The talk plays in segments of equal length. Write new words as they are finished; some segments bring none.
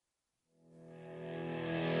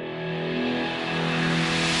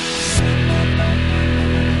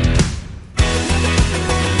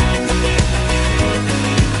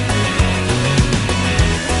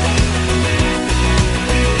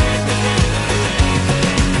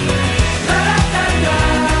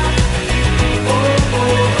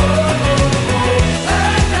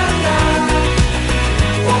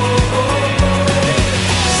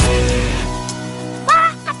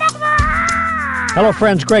Hello,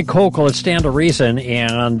 friends. Greg Koukl at Stand to Reason,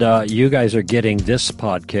 and you guys are getting this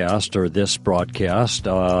podcast or this broadcast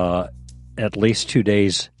at least 2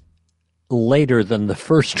 days later than the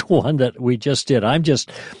first one that we just did. I'm just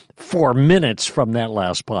 4 minutes from that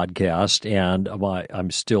last podcast, and I'm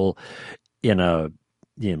still in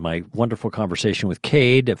my wonderful conversation with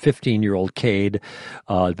Cade, a 15-year-old Cade.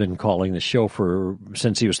 I've been calling the show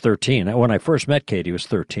since he was 13. When I first met Cade, he was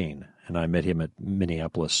 13, and I met him at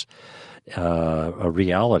Minneapolis a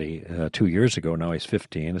reality 2 years ago. Now he's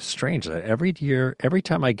 15. It's strange that every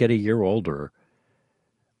time I get a year older,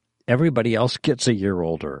 everybody else gets a year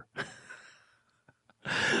older.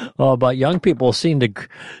 But young people seem to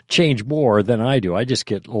change more than I do. I just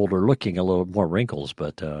get older looking, a little more wrinkles.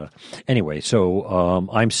 But anyway, so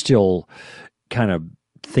I'm still kind of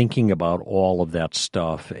thinking about all of that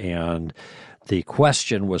stuff. And the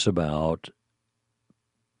question was about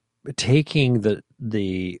taking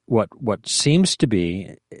what seems to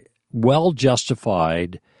be well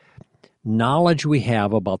justified knowledge we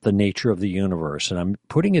have about the nature of the universe, and I'm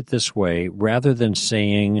putting it this way rather than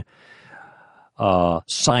saying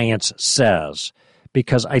science says,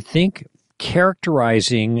 because I think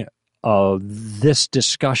characterizing this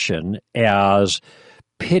discussion as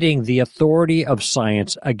pitting the authority of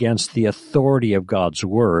science against the authority of God's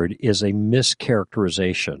word is a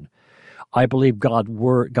mischaracterization. I believe God's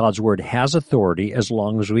word has authority as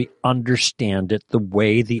long as we understand it the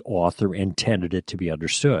way the author intended it to be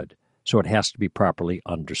understood. So it has to be properly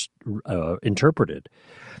interpreted.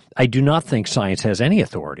 I do not think science has any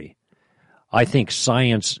authority. I think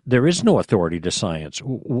there is no authority to science.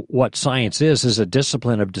 What science is a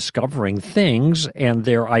discipline of discovering things, and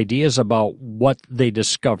their ideas about what they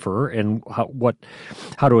discover and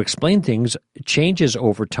how to explain things changes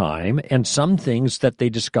over time, and some things that they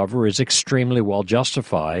discover is extremely well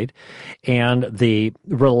justified, and the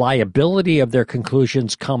reliability of their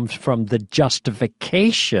conclusions comes from the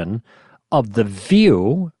justification of the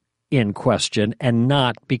view in question, and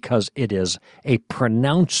not because it is a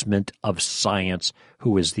pronouncement of science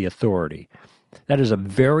who is the authority. That is a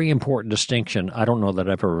very important distinction. I don't know that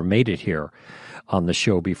I've ever made it here on the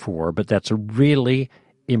show before, but that's a really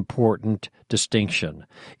important distinction.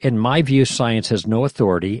 In my view, science has no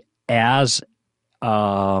authority as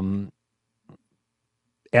a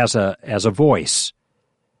voice,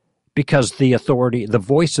 because the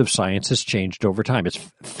voice of science has changed over time.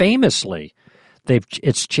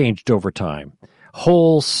 It's changed over time.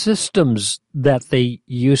 Whole systems that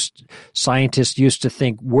scientists used to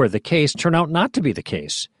think were the case turn out not to be the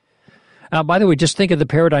case. By the way, just think of the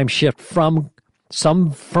paradigm shift from some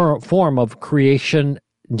form of creation,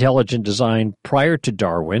 intelligent design prior to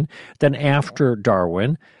Darwin, then after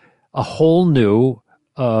Darwin, a whole new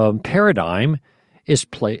paradigm is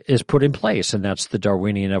put in place, and that's the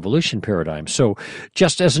Darwinian evolution paradigm. So,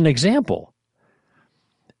 just as an example,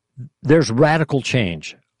 there's radical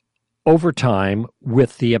change over time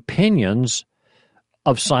with the opinions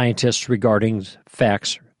of scientists regarding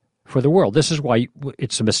facts for the world. This is why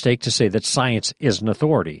it's a mistake to say that science is an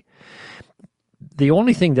authority. The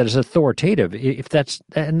only thing that is authoritative,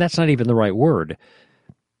 and that's not even the right word,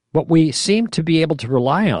 what we seem to be able to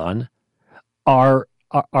rely on are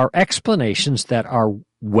explanations that are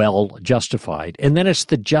well justified. And then it's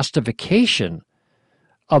the justification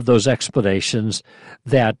of those explanations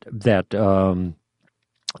that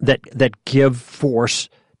give force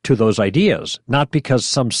to those ideas, not because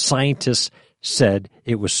some scientists said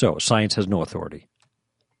it was so. Science has no authority.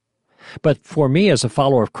 But for me as a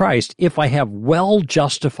follower of Christ, if I have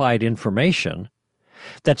well-justified information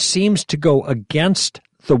that seems to go against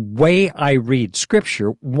the way I read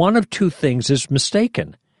Scripture, one of two things is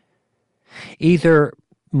mistaken. Either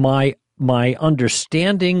my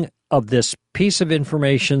understanding of this piece of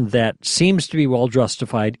information that seems to be well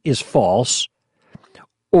justified is false,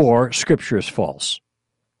 or Scripture is false.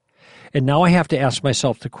 And now I have to ask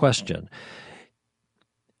myself the question,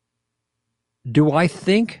 do I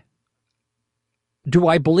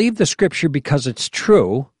believe the Scripture because it's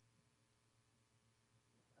true,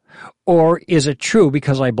 or is it true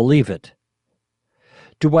because I believe it?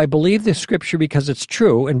 Do I believe the Scripture because it's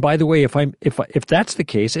true? And by the way, if that's the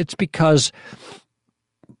case, it's because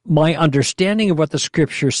my understanding of what the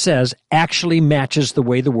Scripture says actually matches the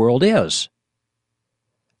way the world is.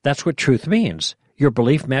 That's what truth means. Your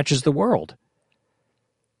belief matches the world.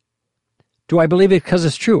 Do I believe it because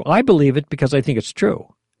it's true? I believe it because I think it's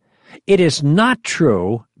true. It is not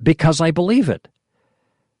true because I believe it.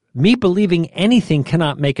 Me believing anything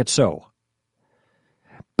cannot make it so.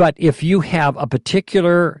 But if you have a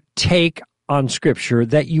particular take on Scripture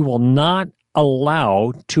that you will not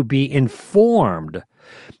allow to be informed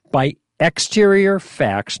by exterior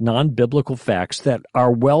facts, non-biblical facts that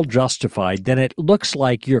are well justified, then it looks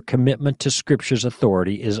like your commitment to Scripture's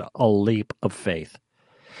authority is a leap of faith.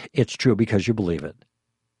 It's true because you believe it.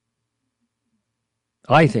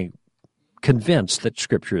 I think, convinced that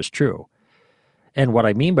Scripture is true. And what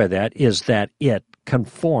I mean by that is that it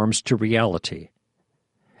conforms to reality.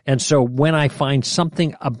 And so when I find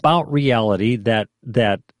something about reality that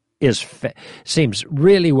seems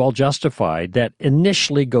really well justified, that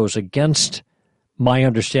initially goes against my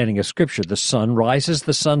understanding of Scripture, the sun rises,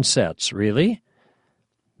 the sun sets. Really?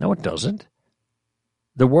 No, it doesn't.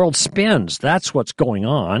 The world spins. That's what's going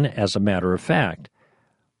on, as a matter of fact.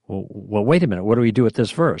 Well, wait a minute. What do we do with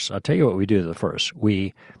this verse? I'll tell you what we do with the verse.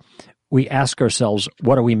 We ask ourselves,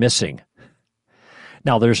 what are we missing?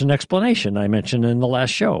 Now, there's an explanation I mentioned in the last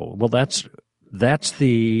show. Well, that's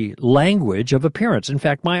the language of appearance. In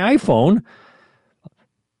fact, my iPhone,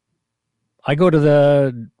 I go to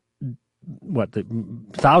the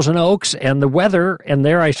Thousand Oaks and the weather, and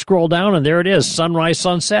there I scroll down, and there it is, sunrise,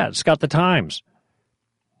 sunset. It's got the times.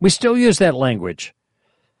 We still use that language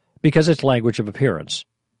because it's language of appearance.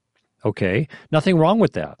 Okay, nothing wrong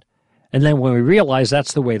with that. And then when we realize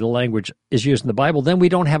that's the way the language is used in the Bible, then we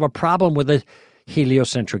don't have a problem with a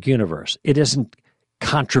heliocentric universe. It isn't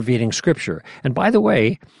contravening Scripture. And by the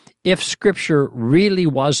way, if Scripture really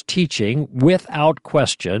was teaching, without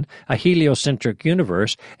question, a heliocentric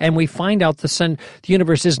universe, and we find out the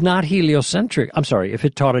universe is not heliocentric, if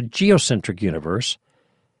it taught a geocentric universe,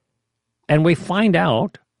 and we find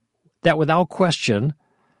out that without question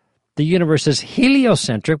the universe is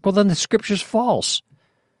heliocentric, well, then the Scripture's false.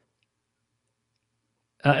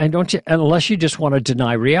 And unless you just want to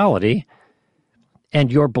deny reality, and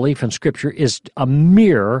your belief in Scripture is a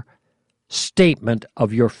mere statement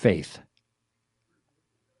of your faith.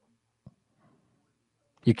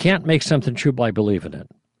 You can't make something true by believing it.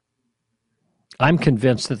 I'm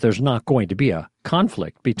convinced that there's not going to be a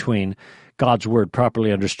conflict between God's Word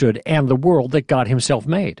properly understood and the world that God Himself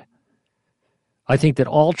made. I think that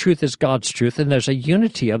all truth is God's truth, and there's a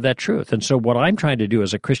unity of that truth. And so what I'm trying to do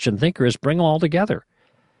as a Christian thinker is bring them all together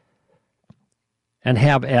and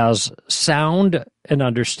have as sound an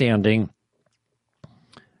understanding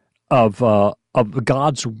of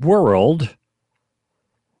God's world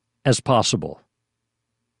as possible,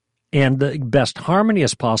 and the best harmony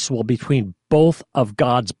as possible between both of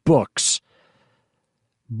God's books,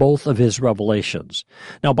 both of His revelations.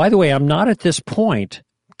 Now, by the way, I'm not at this point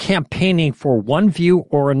campaigning for one view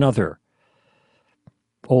or another,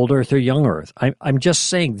 old earth or young earth. I'm just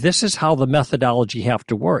saying this is how the methodology has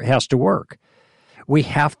to work. We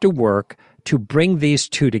have to work to bring these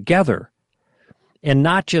two together and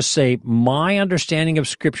not just say, my understanding of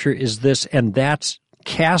Scripture is this, and that's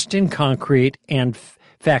cast in concrete and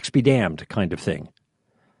facts be damned kind of thing.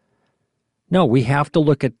 No, we have to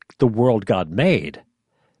look at the world God made,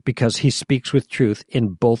 because He speaks with truth in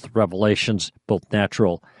both revelations, both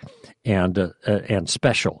natural and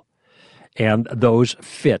special. And those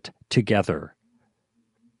fit together.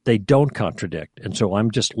 They don't contradict. And so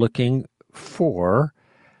I'm just looking for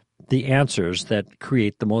the answers that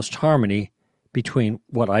create the most harmony between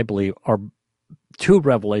what I believe are two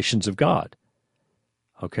revelations of God.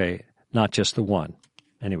 Okay, not just the one.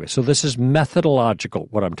 Anyway, so this is methodological,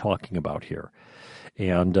 what I'm talking about here.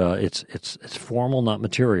 And it's formal, not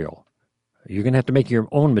material. You're going to have to make your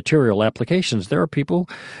own material applications. There are people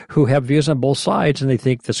who have views on both sides, and they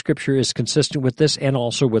think the Scripture is consistent with this and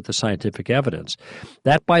also with the scientific evidence.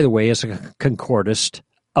 That, by the way, is a concordist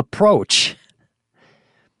approach.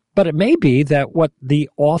 But it may be that what the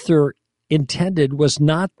author intended was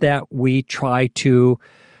not that we try to,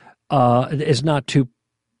 is not to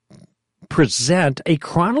present a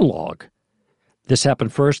chronologue. This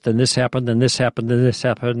happened first, then this happened, then this happened, then this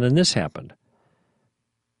happened, then this happened.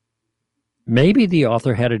 Maybe the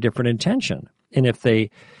author had a different intention. And if they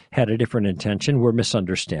had a different intention, we're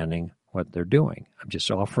misunderstanding what they're doing. I'm just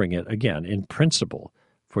offering it, again, in principle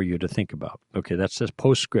for you to think about. Okay, that's this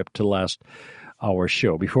postscript to last hour's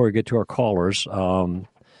show. Before we get to our callers,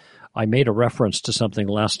 I made a reference to something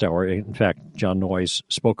last hour. In fact, John Noyes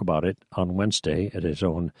spoke about it on Wednesday at his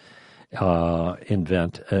own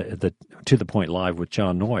event, the To the Point Live with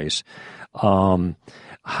John Noyes.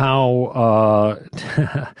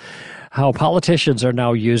 How politicians are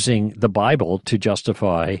now using the Bible to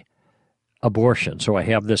justify abortion. So I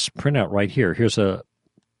have this printout right here. Here's a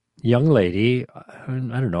young lady. I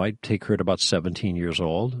don't know. I'd take her at about 17 years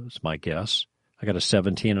old. It's my guess. I got a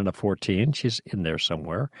 17 and a 14. She's in there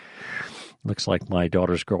somewhere. Looks like my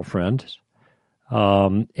daughter's girlfriend.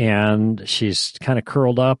 And she's kind of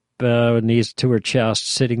curled up, knees to her chest,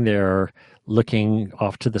 sitting there looking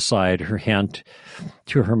off to the side, her hand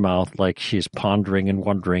to her mouth like she's pondering and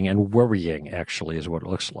wondering and worrying, actually, is what it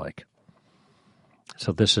looks like.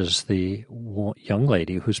 So this is the young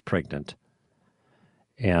lady who's pregnant.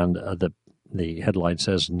 And the headline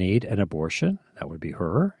says, need an abortion. That would be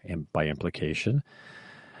her, and by implication.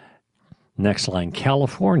 Next line,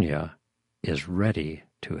 California is ready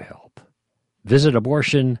to help. Visit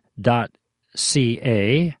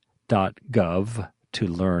abortion.ca.gov to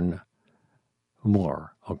learn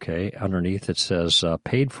more. Okay, underneath it says,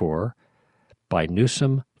 paid for by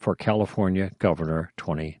Newsom for California Governor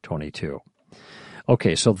 2022.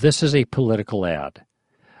 Okay, so this is a political ad.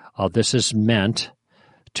 This is meant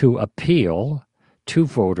to appeal to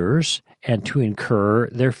voters and to incur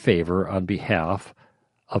their favor on behalf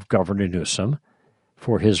of Governor Newsom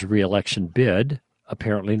for his reelection bid,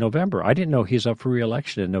 apparently November. I didn't know he's up for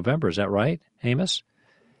reelection in November. Is that right, Amos?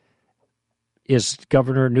 Is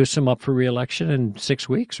Governor Newsom up for reelection in 6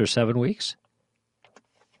 weeks or 7 weeks?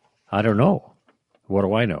 I don't know. What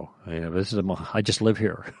do I know? I just live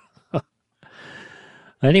here.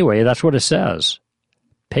 Anyway, that's what it says.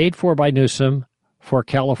 Paid for by Newsom for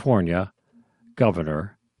California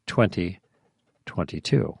Governor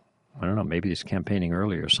 2022. I don't know, maybe he's campaigning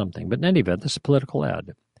early or something. But in any event, this is a political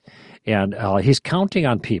ad. And he's counting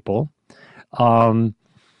on people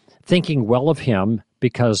thinking well of him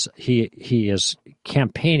because he is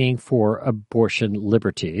campaigning for abortion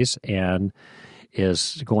liberties and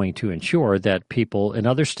is going to ensure that people in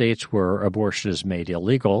other states where abortion is made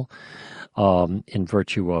illegal in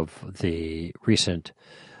virtue of the recent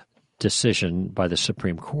decision by the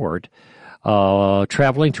Supreme Court,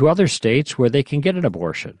 traveling to other states where they can get an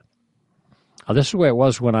abortion. This is the way it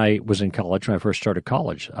was when I was in college, when I first started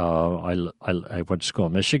college. I went to school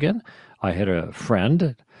in Michigan. I had a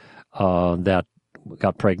friend that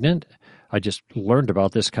got pregnant. I just learned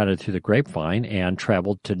about this kind of through the grapevine and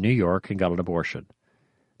traveled to New York and got an abortion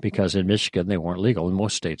because in Michigan they weren't legal. In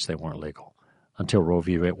most states they weren't legal until Roe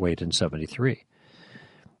v. Wade in 73.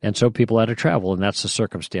 And so people had to travel, and that's the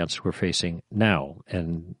circumstance we're facing now.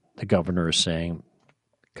 And the governor is saying,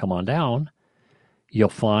 come on down. You'll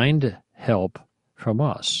find help from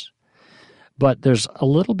us. But there's a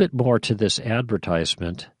little bit more to this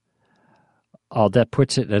advertisement that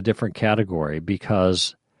puts it in a different category,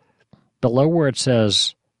 because below where it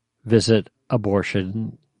says visit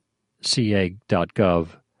abortion.ca.gov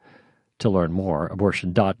to learn more,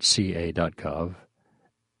 abortion.ca.gov,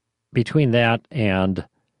 between that and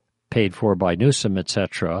paid for by Newsom,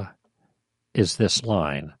 etc., is this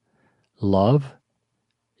line: love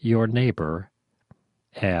your neighbor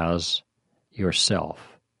as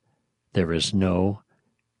yourself. There is no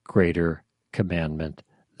greater commandment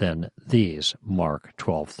than these, Mark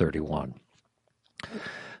 12:31.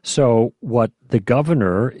 So what the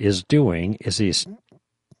governor is doing is he's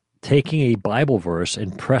taking a Bible verse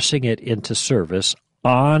and pressing it into service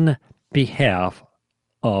on behalf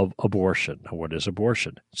of abortion. Now, what is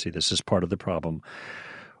abortion? See, this is part of the problem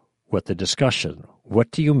with the discussion.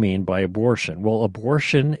 What do you mean by abortion? Well,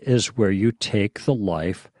 abortion is where you take the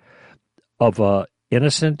life of an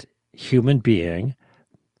innocent human being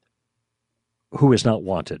who is not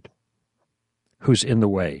wanted, who's in the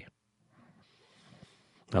way.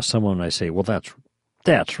 Now, someone might say, well,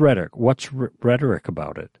 that's rhetoric. What's rhetoric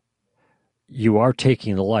about it? You are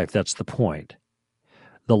taking the life. That's the point.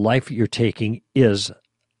 The life you're taking is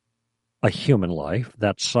a human life.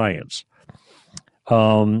 That's science.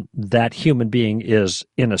 That human being is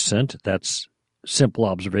innocent. That's simple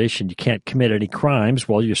observation. You can't commit any crimes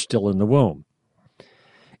while you're still in the womb.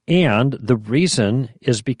 And the reason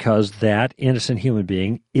is because that innocent human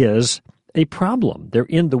being is a problem. They're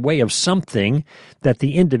in the way of something that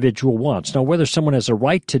the individual wants. Now, whether someone has a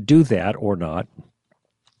right to do that or not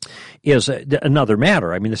is another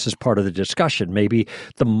matter. I mean, this is part of the discussion. Maybe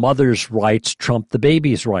the mother's rights trump the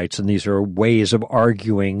baby's rights, and these are ways of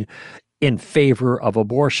arguing in favor of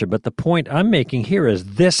abortion. But the point I'm making here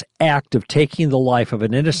is this act of taking the life of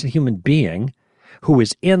an innocent human being who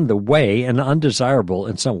is in the way and undesirable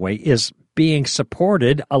in some way is being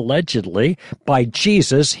supported, allegedly, by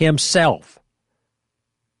Jesus himself.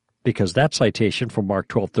 Because that citation from Mark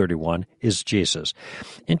 12:31 is Jesus.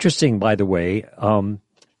 Interesting, by the way, I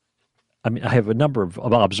have a number of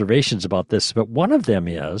observations about this, but one of them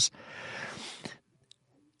is,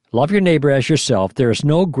 love your neighbor as yourself. There is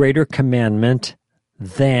no greater commandment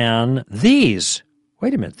than these.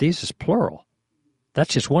 Wait a minute, these is plural.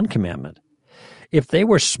 That's just one commandment. If they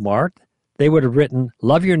were smart, they would have written,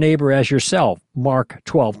 love your neighbor as yourself, Mark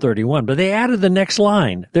 12:31. But they added the next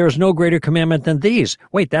line, there is no greater commandment than these.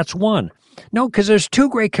 Wait, that's one. No, because there's two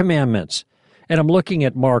great commandments. And I'm looking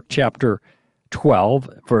at Mark chapter 12,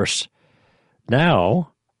 verse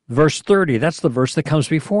 30, that's the verse that comes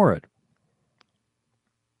before it.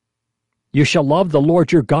 You shall love the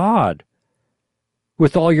Lord your God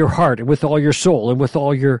with all your heart and with all your soul and with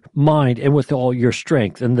all your mind and with all your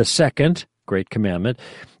strength. And the second great commandment,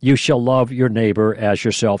 you shall love your neighbor as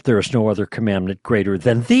yourself. There is no other commandment greater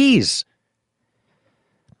than these.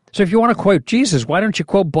 So if you want to quote Jesus, why don't you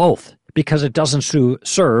quote both? Because it doesn't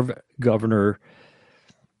serve Governor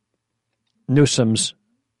Newsom's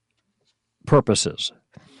purposes.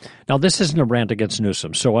 Now, this isn't a rant against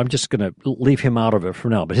Newsom, so I'm just going to leave him out of it for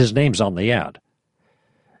now, but his name's on the ad.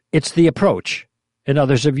 It's the approach, and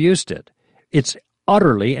others have used it. It's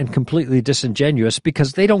utterly and completely disingenuous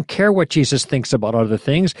because they don't care what Jesus thinks about other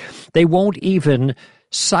things. They won't even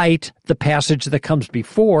cite the passage that comes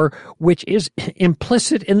before, which is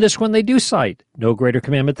implicit in this one they do cite. No greater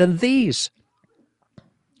commandment than these,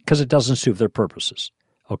 because it doesn't suit their purposes.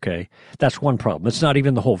 Okay, that's one problem. It's not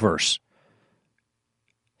even the whole verse.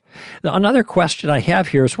 Now, another question I have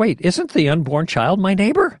here is, wait, isn't the unborn child my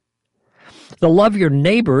neighbor? The love your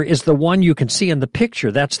neighbor is the one you can see in the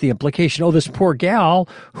picture. That's the implication. Oh, this poor gal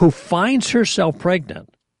who finds herself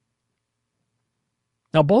pregnant.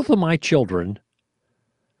 Now, both of my children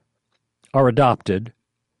are adopted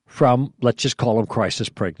from, let's just call them crisis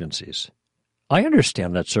pregnancies. I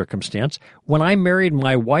understand that circumstance. When I married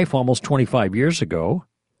my wife almost 25 years ago,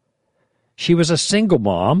 she was a single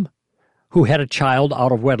mom who had a child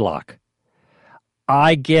out of wedlock.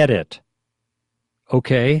 I get it.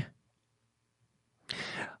 Okay?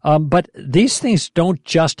 But these things don't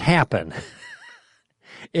just happen.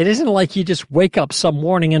 It isn't like you just wake up some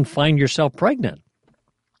morning and find yourself pregnant.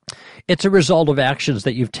 It's a result of actions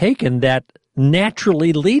that you've taken that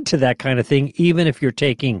naturally lead to that kind of thing, even if you're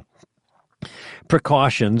taking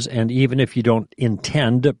precautions and even if you don't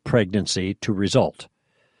intend pregnancy to result.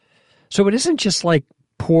 So it isn't just like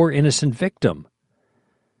poor innocent victim.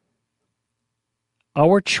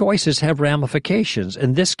 Our choices have ramifications.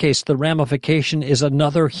 In this case, the ramification is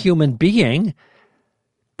another human being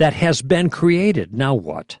that has been created. Now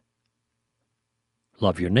what?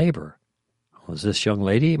 Love your neighbor. Was this young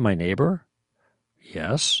lady my neighbor?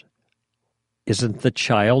 Yes. Isn't the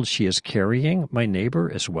child she is carrying my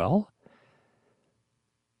neighbor as well?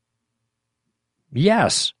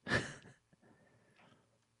 Yes.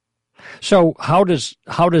 So how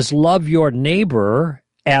does love your neighbor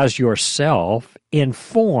as yourself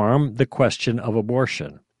inform the question of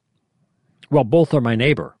abortion? Well, both are my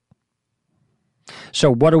neighbor.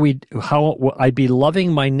 So how I'd be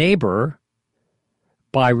loving my neighbor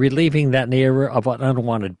by relieving that neighbor of an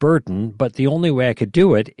unwanted burden, but the only way I could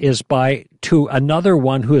do it is by to another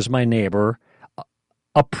one who is my neighbor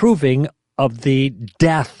approving of the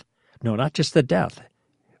death. No, not just the death.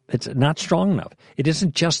 It's not strong enough. It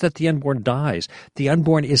isn't just that the unborn dies. The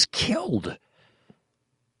unborn is killed.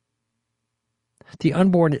 The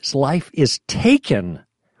unborn's life is taken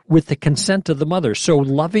with the consent of the mother. So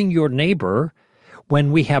loving your neighbor,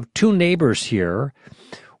 when we have two neighbors here,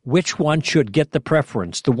 which one should get the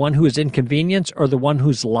preference? The one who is inconvenienced or the one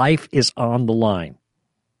whose life is on the line?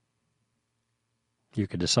 You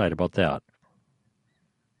can decide about that.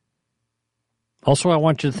 Also, I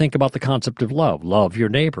want you to think about the concept of love. Love your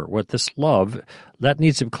neighbor. What this love, that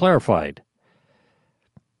needs to be clarified.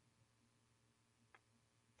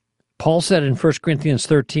 Paul said in 1 Corinthians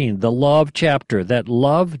 13, the love chapter, that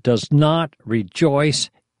love does not rejoice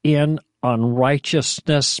in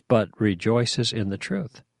unrighteousness, but rejoices in the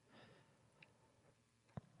truth.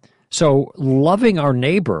 So loving our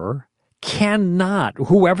neighbor cannot,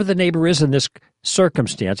 whoever the neighbor is in this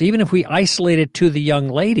circumstance, even if we isolate it to the young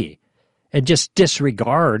lady and just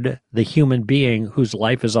disregard the human being whose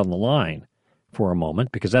life is on the line for a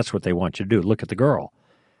moment, because that's what they want you to do. Look at the girl.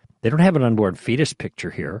 They don't have an unborn fetus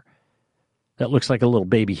picture here that looks like a little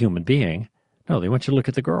baby human being. No, they want you to look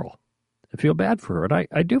at the girl. I feel bad for her, and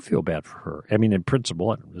I do feel bad for her. I mean, in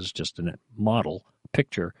principle, it was just a model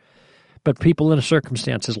picture. But people in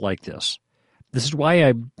circumstances like this is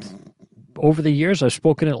why over the years, I've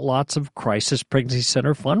spoken at lots of crisis pregnancy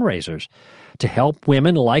center fundraisers to help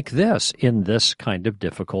women like this in this kind of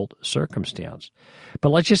difficult circumstance. But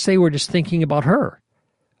let's just say we're just thinking about her,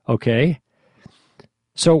 okay?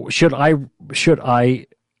 So should I,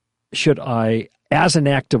 as an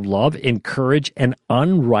act of love, encourage an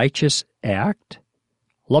unrighteous act?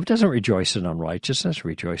 Love doesn't rejoice in unrighteousness, it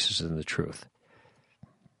rejoices in the truth.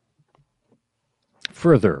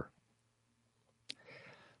 Further,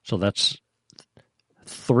 so that's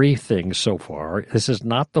three things so far. This is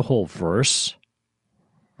not the whole verse.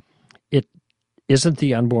 It isn't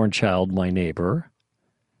the unborn child my neighbor.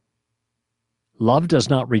 Love does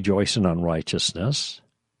not rejoice in unrighteousness.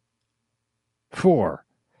 4,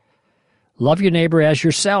 love your neighbor as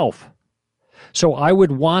yourself. So I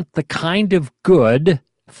would want the kind of good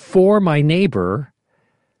for my neighbor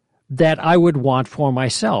that I would want for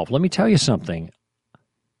myself. Let me tell you something.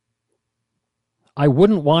 I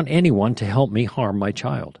wouldn't want anyone to help me harm my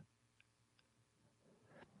child.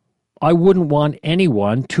 I wouldn't want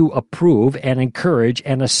anyone to approve and encourage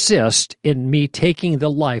and assist in me taking the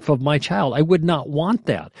life of my child. I would not want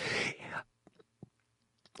that.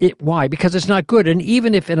 Why? Because it's not good. And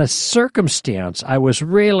even if in a circumstance I was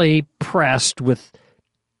really pressed with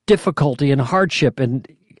difficulty and hardship and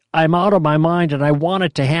I'm out of my mind and I want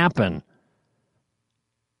it to happen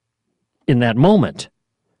in that moment,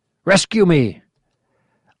 rescue me.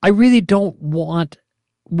 I really don't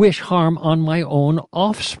wish harm on my own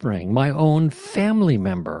offspring, my own family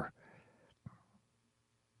member.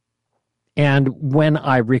 And when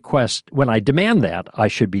I demand that, I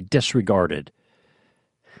should be disregarded.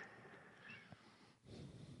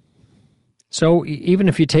 So even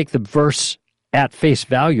if you take the verse at face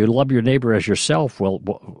value, love your neighbor as yourself,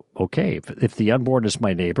 well, okay, if the unborn is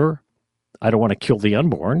my neighbor, I don't want to kill the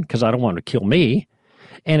unborn because I don't want to kill me.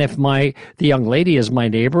 And if the young lady is my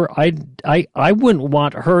neighbor, I wouldn't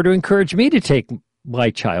want her to encourage me to take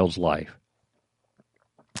my child's life.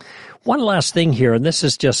 One last thing here, and this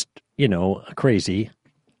is just, a crazy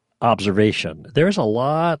observation. There's a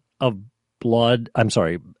lot of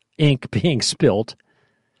ink being spilt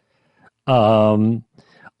on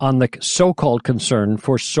the so-called concern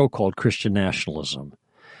for so-called Christian nationalism.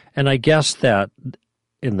 And I guess that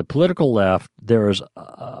in the political left, there is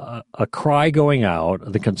a cry going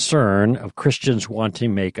out, the concern of Christians wanting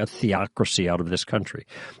to make a theocracy out of this country.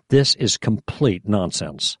 This is complete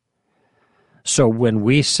nonsense. So when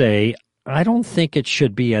we say, I don't think it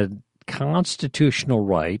should be a constitutional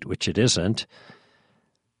right, which it isn't,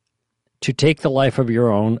 to take the life of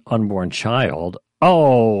your own unborn child,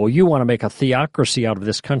 oh, you want to make a theocracy out of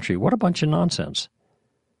this country. What a bunch of nonsense.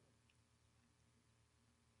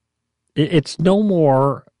 It's no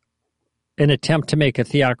more an attempt to make a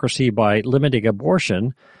theocracy by limiting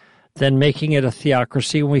abortion than making it a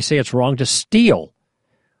theocracy when we say it's wrong to steal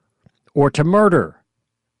or to murder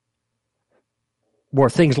or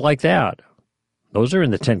things like that. Those are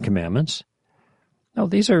in the Ten Commandments. No,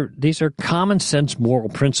 these are common sense moral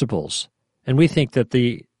principles. And we think that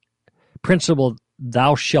the principle,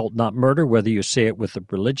 thou shalt not murder, whether you say it with a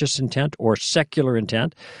religious intent or secular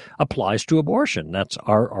intent, applies to abortion. That's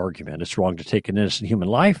our argument. It's wrong to take an innocent human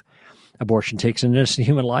life. Abortion takes an innocent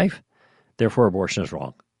human life. Therefore, abortion is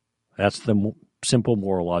wrong. That's the simple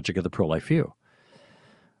moral logic of the pro-life view.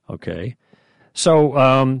 Okay.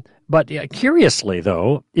 So, but curiously,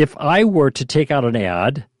 though, if I were to take out an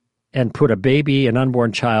ad and put a baby, an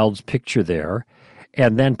unborn child's picture there,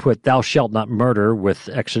 and then put thou shalt not murder with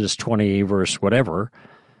Exodus 20 verse whatever,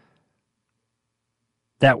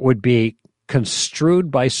 that would be construed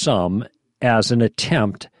by some as an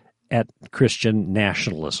attempt at Christian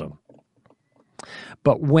nationalism.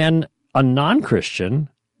 But when a non-Christian,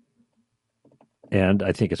 and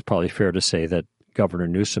I think it's probably fair to say that Governor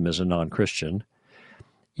Newsom is a non-Christian,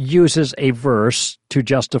 uses a verse to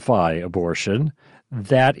justify abortion,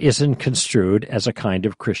 that isn't construed as a kind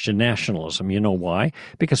of Christian nationalism. You know why?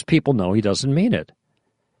 Because people know he doesn't mean it.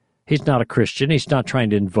 He's not a Christian. He's not trying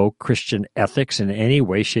to invoke Christian ethics in any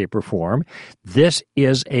way, shape, or form. This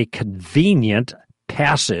is a convenient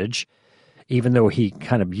passage, even though he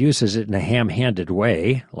kind of uses it in a ham-handed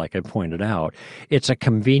way, like I pointed out. It's a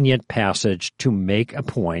convenient passage to make a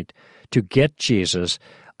point, to get Jesus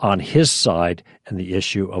on his side in the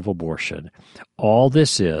issue of abortion. All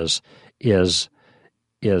this is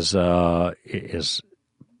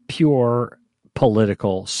pure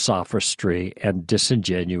political sophistry and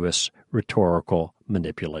disingenuous rhetorical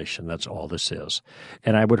manipulation. That's all this is.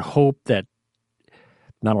 And I would hope that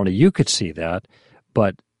not only you could see that,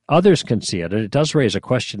 but others can see it. And it does raise a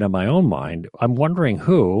question in my own mind. I'm wondering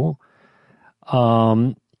who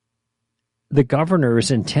the governor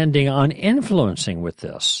is intending on influencing with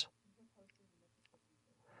this.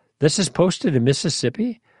 This is posted in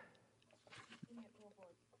Mississippi?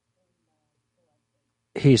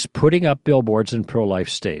 He's putting up billboards in pro-life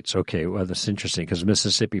states. Okay, well, that's interesting because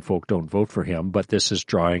Mississippi folk don't vote for him, but this is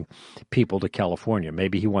drawing people to California.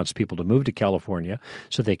 Maybe he wants people to move to California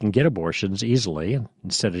so they can get abortions easily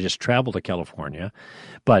instead of just travel to California.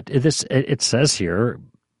 But it says here,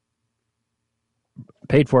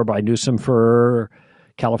 paid for by Newsom for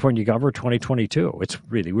California governor 2022. It's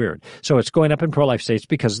really weird. So it's going up in pro-life states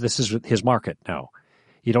because this is his market now.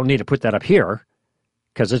 You don't need to put that up here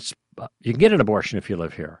because you can get an abortion if you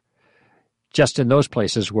live here. just in those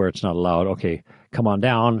places where it's not allowed, okay, come on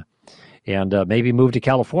down and maybe move to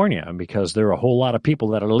California, because there are a whole lot of people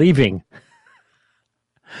that are leaving.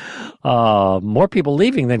 More people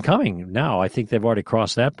leaving than coming now. I think they've already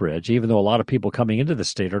crossed that bridge, even though a lot of people coming into the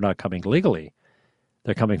state are not coming legally.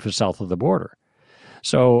 They're coming from south of the border.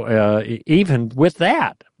 So even with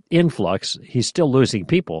that influx, he's still losing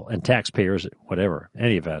people and taxpayers, whatever,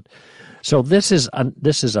 any event. So this is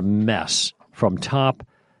a mess from top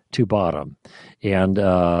to bottom. And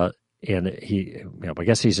he, I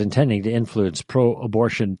guess he's intending to influence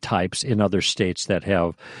pro-abortion types in other states that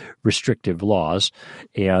have restrictive laws.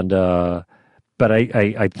 And but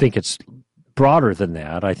I think it's broader than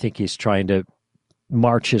that. I think he's trying to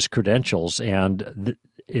march his credentials, and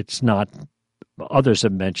it's not. Others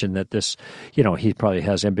have mentioned that this, he probably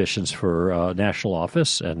has ambitions for national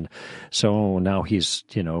office, and so now he's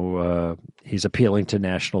appealing to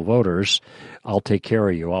national voters. I'll take care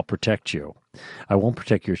of you. I'll protect you. I won't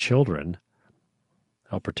protect your children.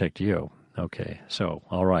 I'll protect you. Okay, so,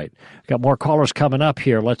 all right. Got more callers coming up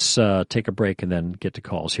here. Let's take a break and then get to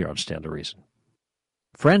calls here on Stand to Reason.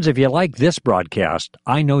 Friends, if you like this broadcast,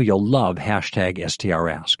 I know you'll love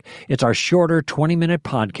 #STRask. It's our shorter 20-minute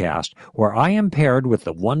podcast where I am paired with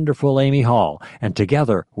the wonderful Amy Hall, and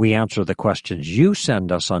together we answer the questions you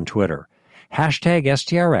send us on Twitter.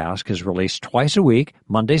 #STRask is released twice a week,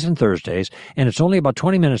 Mondays and Thursdays, and it's only about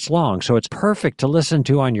 20 minutes long, so it's perfect to listen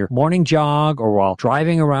to on your morning jog or while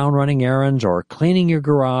driving around running errands or cleaning your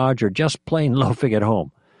garage or just plain loafing at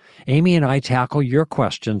home. Amy and I tackle your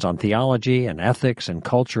questions on theology and ethics and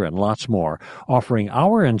culture and lots more, offering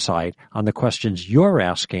our insight on the questions you're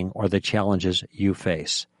asking or the challenges you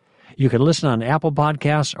face. You can listen on Apple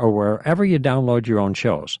Podcasts or wherever you download your own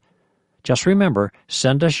shows. Just remember,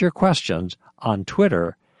 send us your questions on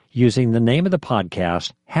Twitter using the name of the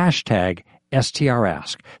podcast,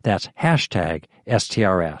 #STRask. That's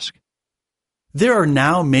 #STRask. There are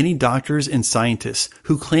now many doctors and scientists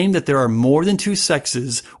who claim that there are more than two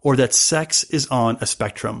sexes or that sex is on a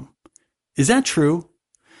spectrum. Is that true?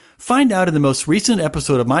 Find out in the most recent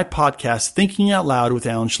episode of my podcast, Thinking Out Loud with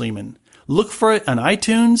Alan Schliemann. Look for it on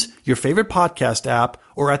iTunes, your favorite podcast app,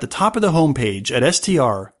 or at the top of the homepage at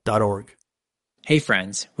str.org. Hey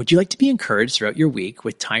friends, would you like to be encouraged throughout your week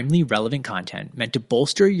with timely, relevant content meant to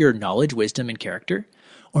bolster your knowledge, wisdom, and character?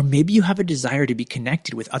 Or maybe you have a desire to be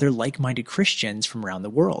connected with other like-minded Christians from around the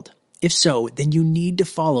world. If so, then you need to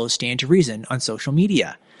follow Stand to Reason on social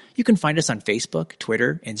media. You can find us on Facebook,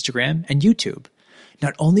 Twitter, Instagram, and YouTube.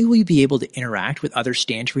 Not only will you be able to interact with other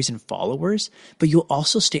Stand to Reason followers, but you'll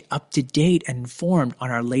also stay up to date and informed on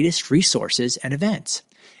our latest resources and events.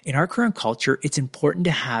 In our current culture, it's important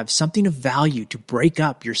to have something of value to break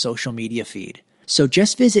up your social media feed. So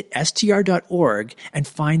just visit str.org and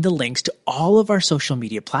find the links to all of our social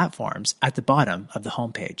media platforms at the bottom of the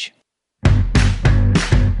homepage.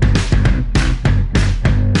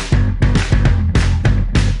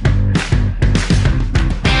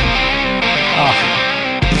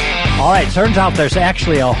 All right, turns out there's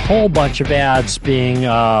actually a whole bunch of ads being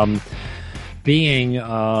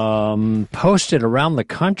posted around the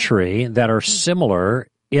country that are similar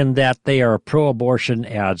in that they are pro-abortion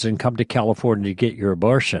ads and come to California to get your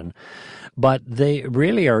abortion. But they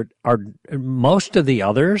really are most of the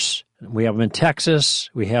others. We have them in Texas.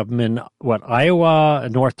 We have them in, Iowa,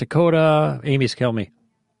 North Dakota. Amy's killing me.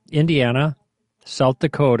 Indiana, South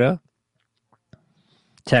Dakota,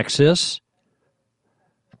 Texas,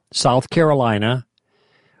 South Carolina.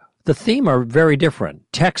 The theme are very different.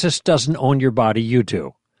 Texas doesn't own your body, you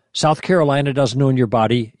do. South Carolina doesn't own your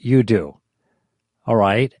body, you do. All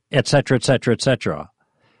right, et cetera, et cetera, et cetera.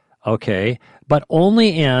 Okay, but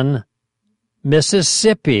only in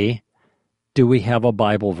Mississippi do we have a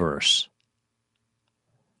Bible verse.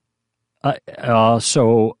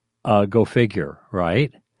 So go figure,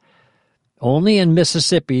 right? Only in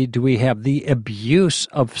Mississippi do we have the abuse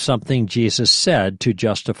of something Jesus said to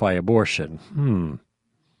justify abortion.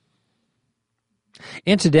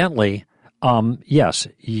 Incidentally, yes,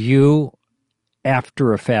 you,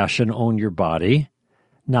 after a fashion, own your body,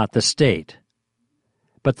 not the state.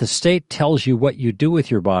 But the state tells you what you do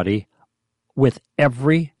with your body with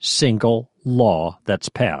every single law that's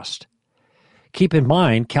passed. Keep in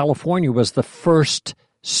mind, California was the first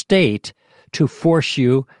state to force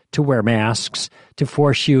you to wear masks, to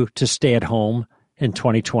force you to stay at home in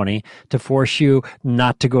 2020, to force you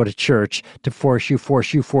not to go to church, to force you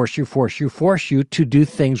to do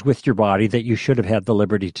things with your body that you should have had the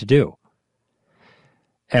liberty to do.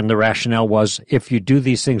 And the rationale was, if you do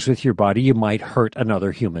these things with your body, you might hurt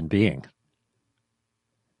another human being.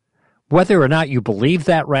 Whether or not you believe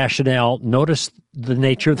that rationale, notice the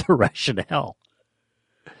nature of the rationale.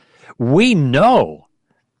 We know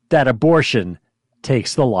that abortion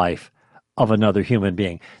takes the life of another human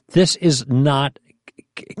being. This is not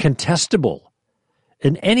contestable.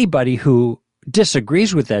 And anybody who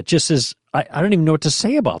disagrees with that just says, I don't even know what to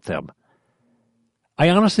say about them. I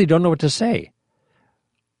honestly don't know what to say.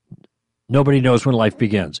 Nobody knows when life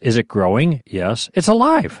begins. Is it growing? Yes. It's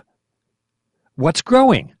alive. What's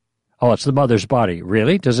growing? Oh, it's the mother's body.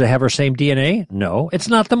 Really? Does it have her same DNA? No, it's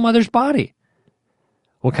not the mother's body.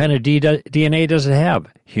 What kind of DNA does it have?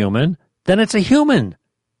 Human. Then it's a human.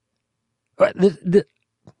 This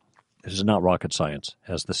is not rocket science,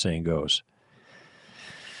 as the saying goes.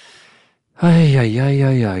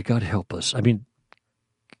 God help us. I mean,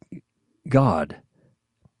 God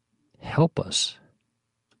help us.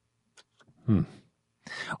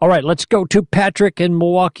 All right, let's go to Patrick in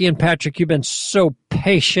Milwaukee. And Patrick, you've been so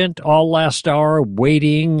patient all last hour,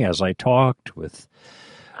 waiting as I talked with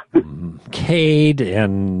Cade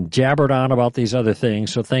and jabbered on about these other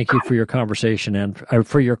things. So thank you for your conversation and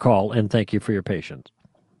for your call, and thank you for your patience.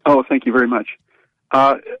 Oh, thank you very much.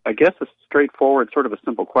 I guess a straightforward, sort of a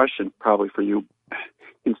simple question probably for you.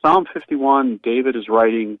 In Psalm 51, David is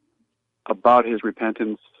writing about his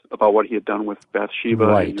repentance, about what he had done with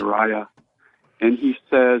Bathsheba and Uriah. And he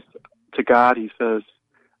says to God, he says,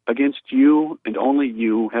 against you and only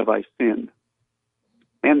you have I sinned.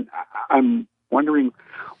 And I'm wondering,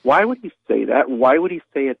 why would he say that? Why would he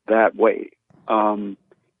say it that way?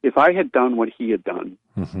 If I had done what he had done,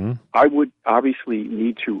 I would obviously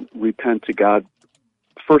need to repent to God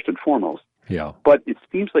first and foremost. Yeah. But it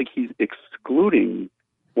seems like he's excluding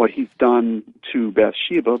what he's done to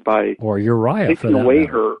Bathsheba by or Uriah taking away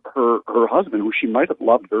her husband, who she might have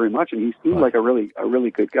loved very much, and he seemed like a really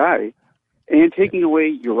good guy, and taking away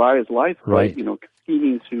Uriah's life, by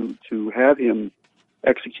scheming to have him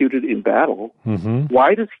executed in battle.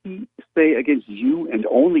 Why does he say against you and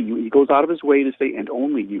only you? He goes out of his way to say and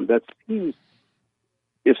only you. That seems,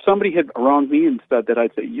 if somebody had wronged me and said that,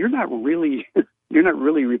 I'd say you're not really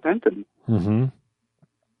repentant.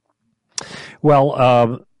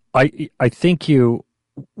 Well, I think a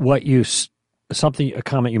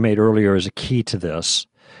comment you made earlier is a key to this,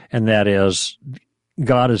 and that is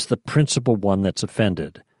God is the principal one that's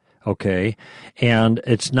offended. Okay, and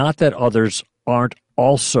it's not that others aren't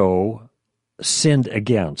also sinned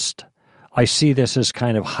against. I see this as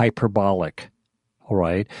kind of hyperbolic. All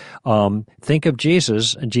right, think of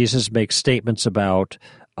Jesus, and Jesus makes statements about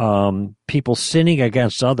people sinning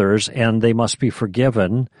against others, and they must be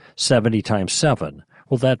forgiven 70 times 7.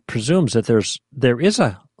 Well, that presumes that there is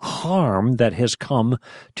a harm that has come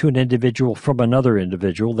to an individual from another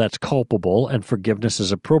individual that's culpable, and forgiveness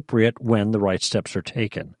is appropriate when the right steps are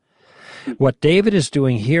taken. What David is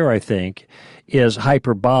doing here, I think, is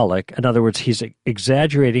hyperbolic. In other words, he's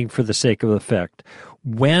exaggerating for the sake of effect.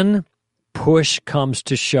 When push comes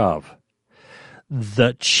to shove,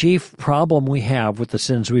 the chief problem we have with the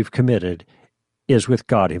sins we've committed is with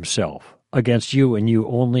God himself. Against you and you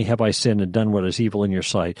only have I sinned and done what is evil in your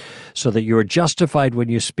sight, so that you are justified when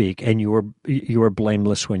you speak and you are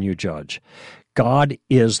blameless when you judge. God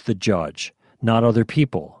is the judge, not other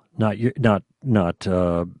people, not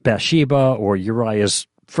Bathsheba or Uriah's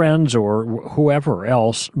friends or whoever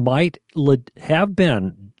else might have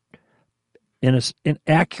been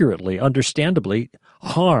inaccurately, understandably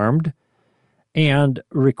harmed and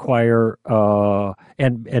require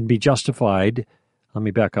and be justified. Let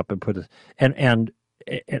me back up and put it. And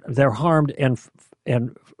they're harmed,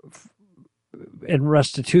 and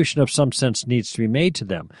restitution of some sense needs to be made to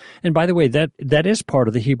them. And by the way, that is part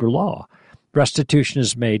of the Hebrew law. Restitution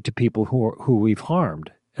is made to people who we've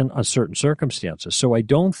harmed in certain circumstances. So I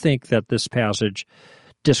don't think that this passage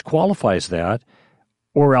disqualifies that,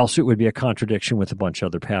 or else it would be a contradiction with a bunch of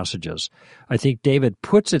other passages. I think David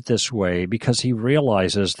puts it this way because he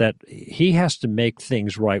realizes that he has to make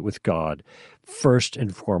things right with God first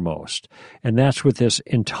and foremost. And that's what this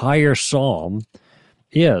entire psalm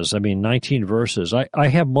is. I mean, 19 verses. I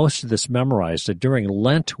have most of this memorized. During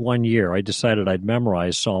Lent one year, I decided I'd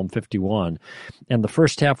memorize Psalm 51. And the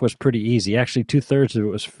first half was pretty easy. Actually, 2/3 of it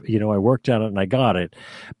was, I worked on it and I got it.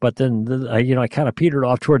 But then, I kind of petered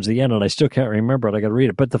off towards the end and I still can't remember it. I got to read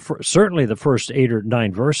it. But certainly the first 8 or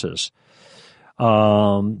 9 verses,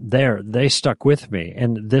 they stuck with me.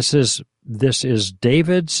 And this is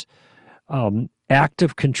David's act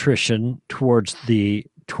of contrition towards the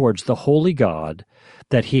holy God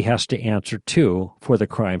that he has to answer to for the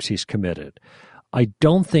crimes he's committed. I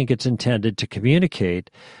don't think it's intended to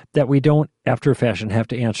communicate that we don't, after a fashion, have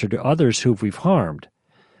to answer to others who we've harmed,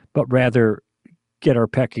 but rather get our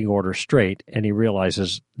pecking order straight, and he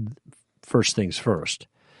realizes first things first.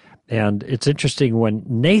 And it's interesting when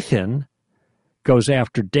Nathan goes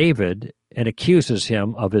after David and accuses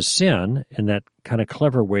him of his sin in that kind of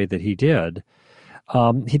clever way that he did.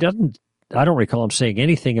 He doesn't. I don't recall him saying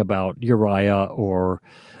anything about Uriah or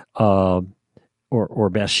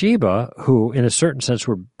Bathsheba, who, in a certain sense,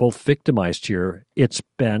 were both victimized here. It's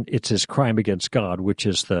his crime against God, which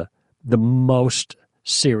is the most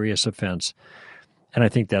serious offense, and I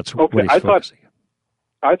think that's what he's focusing.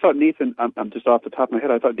 I thought Nathan. I'm just off the top of my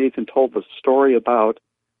head. I thought Nathan told the story about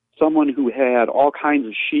someone who had all kinds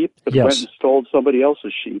of sheep that went and stole somebody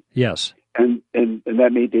else's sheep. Yes. And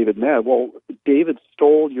that made David mad. Well, David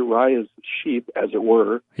stole Uriah's sheep, as it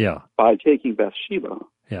were, by taking Bathsheba.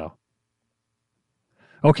 Yeah.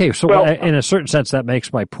 Okay, so in a certain sense, that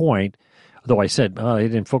makes my point, though I said I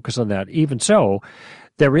didn't focus on that. Even so,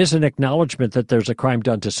 there is an acknowledgement that there's a crime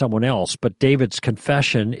done to someone else, but David's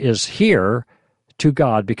confession is here to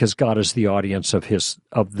God because God is the audience of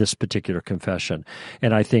this particular confession.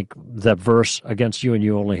 And I think the verse, against you and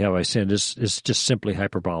you only have I sinned, is just simply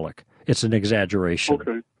hyperbolic. It's an exaggeration.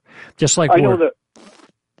 Okay. Just like I know that.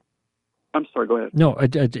 I'm sorry, go ahead. No,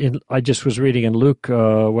 I just was reading in Luke,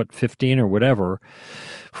 15 or whatever,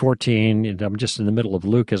 14. And I'm just in the middle of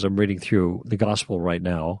Luke as I'm reading through the gospel right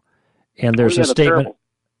now. And there's a statement. Parable.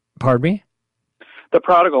 Pardon me? The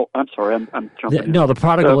prodigal, I'm sorry, I'm jumping in. No, the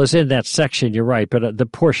prodigal is in that section, you're right. But the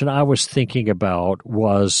portion I was thinking about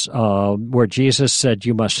was where Jesus said,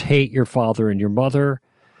 you must hate your father and your mother.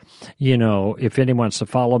 You know, if anyone wants to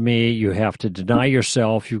follow me, you have to deny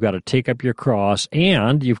yourself. You've got to take up your cross,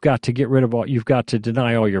 and you've got to you've got to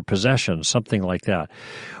deny all your possessions, something like that.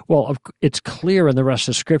 Well, it's clear in the rest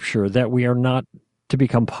of Scripture that we are not to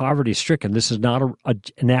become poverty-stricken. This is not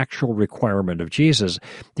an actual requirement of Jesus.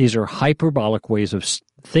 These are hyperbolic ways of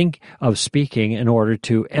speaking in order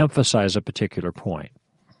to emphasize a particular point.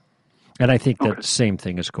 And I think that the same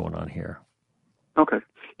thing is going on here. Okay.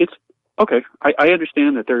 Okay, I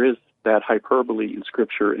understand that there is that hyperbole in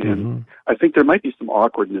Scripture, and I think there might be some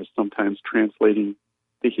awkwardness sometimes translating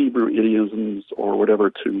the Hebrew idioms or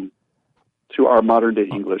whatever to our modern-day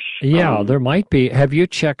English. Yeah, there might be. Have you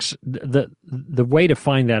checked the way to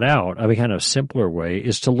find that out, I mean, kind of a simpler way,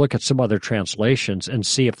 is to look at some other translations and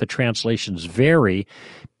see if the translations vary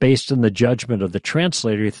based on the judgment of the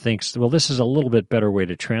translator who thinks, well, this is a little bit better way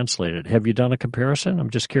to translate it. Have you done a comparison?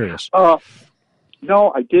 I'm just curious.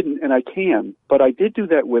 No, I didn't, and I can. But I did do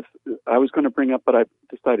that I was going to bring up, but I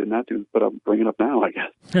decided not to, but I'm bringing it up now, I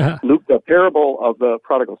guess. Luke, the parable of the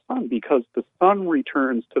prodigal son, because the son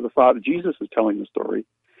returns to the father. Jesus is telling the story.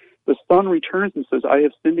 The son returns and says, I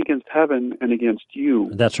have sinned against heaven and against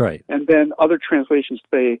you. That's right. And then other translations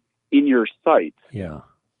say, in your sight. Yeah.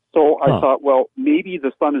 So I thought, well, maybe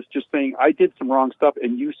the son is just saying, I did some wrong stuff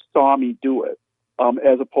and you saw me do it,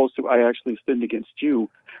 as opposed to I actually sinned against you.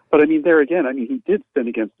 But I mean, there again, he did sin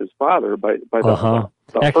against his father by the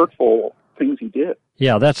hurtful things he did.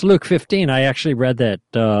 Yeah, that's Luke 15. I actually read that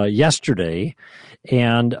yesterday,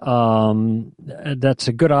 and that's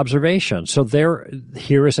a good observation. So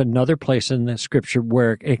here is another place in the Scripture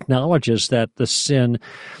where it acknowledges that the sin,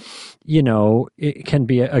 it can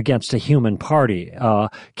be against a human party.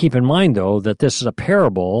 Keep in mind, though, that this is a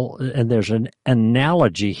parable, and there's an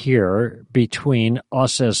analogy here between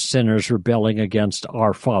us as sinners rebelling against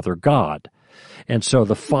our Father God. And so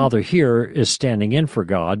the Father here is standing in for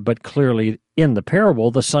God, but clearly in the parable,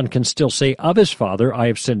 the Son can still say of his Father, I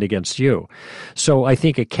have sinned against you. So I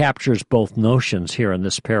think it captures both notions here in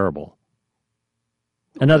this parable.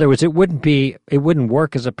 In other words, it wouldn't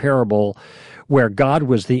work as a parable where God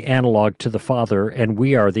was the analog to the Father and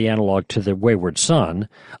we are the analog to the wayward son,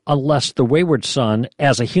 unless the wayward son,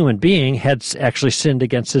 as a human being, had actually sinned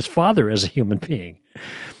against his father as a human being.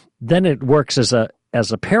 Then it works as a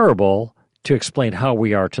parable to explain how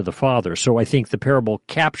we are to the Father. So I think the parable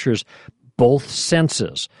captures both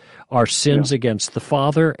senses, our sins against the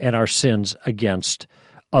Father and our sins against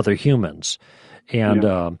other humans.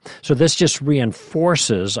 And so this just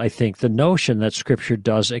reinforces, I think, the notion that Scripture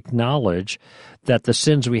does acknowledge that the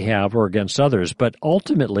sins we have are against others. But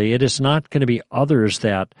ultimately, it is not going to be others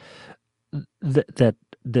that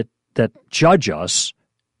judge us.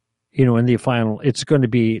 In the final, it's going to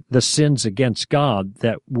be the sins against God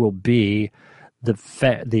that will be what's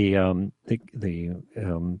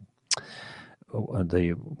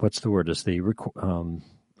the word? Is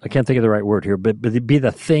I can't think of the right word here, but be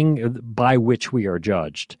the thing by which we are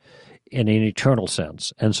judged in an eternal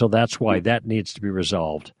sense. And so that's why that needs to be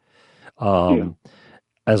resolved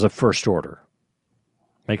as a first order.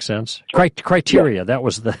 Make sense? Criteria, that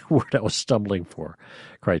was the word I was stumbling for.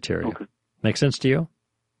 Criteria. Okay. Make sense to you?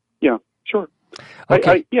 Yeah, sure.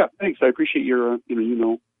 Okay. Yeah, thanks. I appreciate your,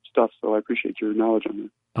 stuff, so I appreciate your knowledge on that.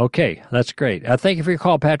 Okay, that's great. Thank you for your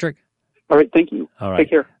call, Patrick. All right, thank you. All right. Take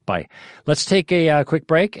care. Bye. Let's take a quick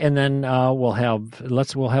break, and then we'll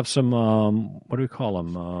have some what do we call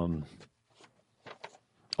them?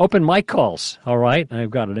 Open mic calls. All right.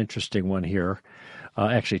 I've got an interesting one here.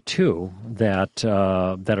 Actually, two that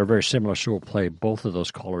are very similar. So we'll play both of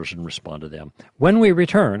those callers and respond to them when we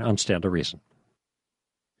return on Stand to Reason.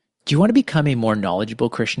 Do you want to become a more knowledgeable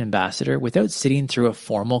Christian ambassador without sitting through a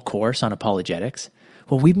formal course on apologetics?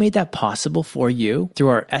 Well, we've made that possible for you through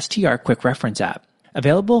our STR Quick Reference app.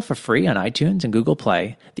 Available for free on iTunes and Google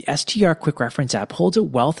Play, the STR Quick Reference app holds a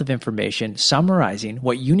wealth of information summarizing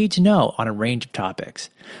what you need to know on a range of topics.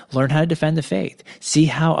 Learn how to defend the faith, see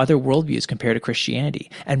how other worldviews compare to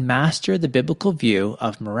Christianity, and master the biblical view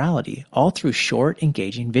of morality, all through short,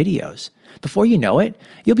 engaging videos. Before you know it,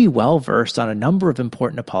 you'll be well versed on a number of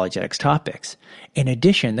important apologetics topics. In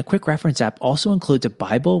addition, the Quick Reference app also includes a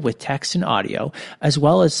Bible with text and audio, as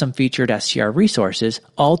well as some featured STR resources,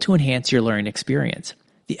 all to enhance your learning experience.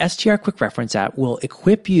 The STR Quick Reference app will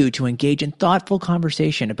equip you to engage in thoughtful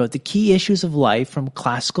conversation about the key issues of life from a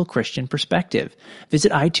classical Christian perspective.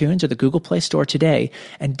 Visit iTunes or the Google Play Store today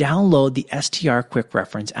and download the STR Quick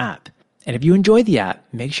Reference app. And if you enjoy the app,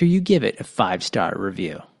 make sure you give it a 5-star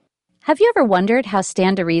review. Have you ever wondered how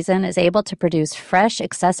Stand to Reason is able to produce fresh,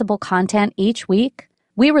 accessible content each week?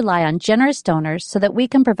 We rely on generous donors so that we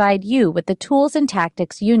can provide you with the tools and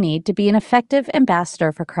tactics you need to be an effective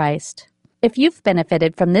ambassador for Christ. If you've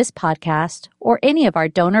benefited from this podcast or any of our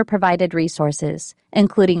donor-provided resources,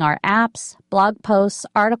 including our apps, blog posts,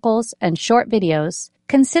 articles, and short videos,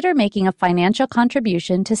 consider making a financial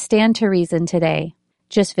contribution to Stand to Reason today.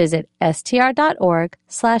 Just visit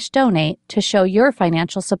str.org/donate to show your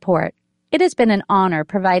financial support. It has been an honor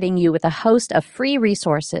providing you with a host of free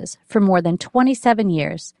resources for more than 27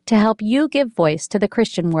 years to help you give voice to the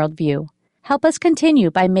Christian worldview. Help us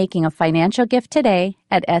continue by making a financial gift today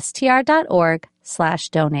at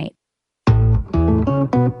str.org/donate.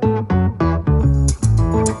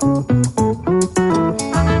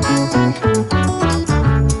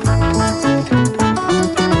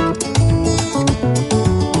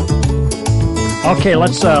 Okay,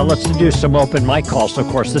 let's do some open mic calls. Of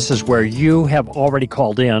course, this is where you have already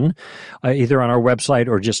called in, either on our website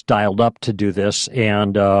or just dialed up to do this.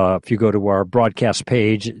 And if you go to our broadcast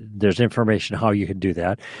page, there's information how you can do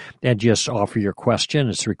that, and just offer your question.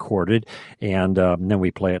 It's recorded, and then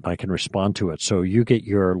we play it, and I can respond to it. So you get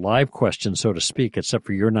your live question, so to speak, except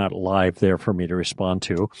for you're not live there for me to respond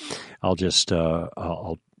to. I'll just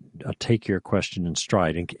I'll take your question in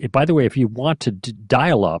stride. And by the way, if you want to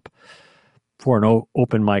dial up for an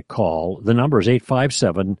open mic call, the number is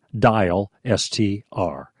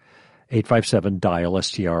 857-DIAL-STR.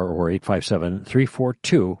 857-DIAL-STR or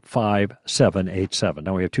 857-342-5787.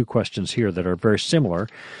 Now we have two questions here that are very similar,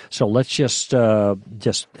 so let's just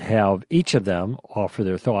have each of them offer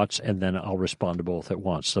their thoughts, and then I'll respond to both at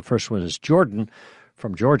once. The first one is Jordan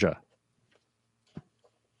from Georgia.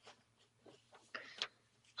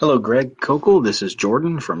 Hello, Greg Kokel. This is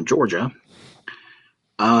Jordan from Georgia.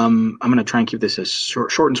 I'm going to try and keep this as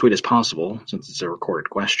short and sweet as possible, since it's a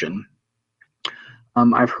recorded question.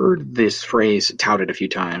 I've heard this phrase touted a few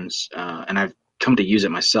times, and I've come to use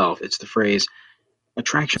it myself. It's the phrase,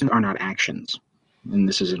 attractions are not actions. And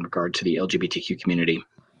this is in regard to the LGBTQ community.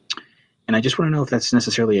 And I just want to know if that's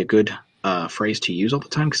necessarily a good phrase to use all the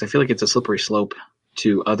time, because I feel like it's a slippery slope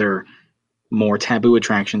to other more taboo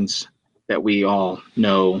attractions that we all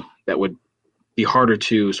know that would be harder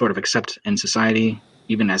to sort of accept in society,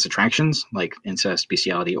 even as attractions, like incest,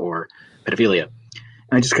 bestiality, or pedophilia.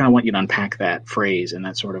 And I just kind of want you to unpack that phrase and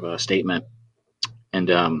that sort of a statement, and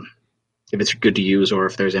if it's good to use, or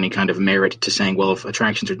if there's any kind of merit to saying, well, if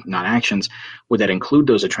attractions are not actions, would that include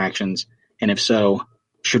those attractions? And if so,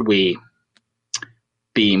 should we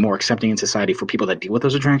be more accepting in society for people that deal with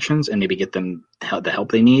those attractions and maybe get them the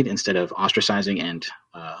help they need instead of ostracizing and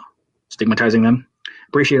stigmatizing them?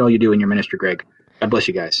 Appreciate all you do in your ministry, Greg. God bless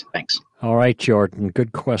you guys. Thanks. All right, Jordan.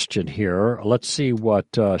 Good question here. Let's see what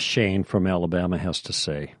Shane from Alabama has to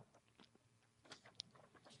say.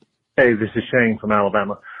 Hey, this is Shane from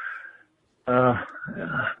Alabama.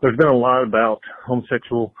 There's been a lot about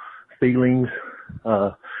homosexual feelings,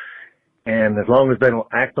 and as long as they don't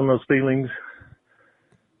act on those feelings,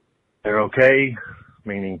 they're okay,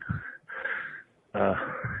 meaning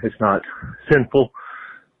it's not sinful.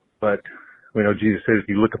 But we know Jesus says if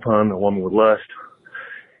you look upon a woman with lust.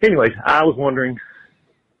 Anyways, I was wondering,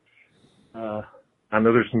 I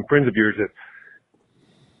know there's some friends of yours that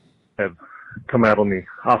have come out on the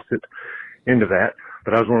opposite into that,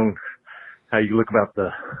 but I was wondering how you look about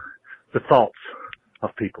the thoughts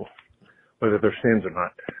of people, whether they're sins or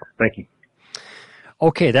not. Thank you.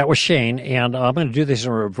 Okay, that was Shane, and I'm going to do this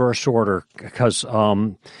in reverse order because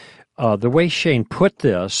the way Shane put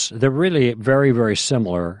this, they're really very, very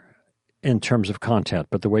similar in terms of content,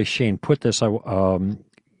 but the way Shane put this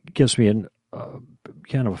gives me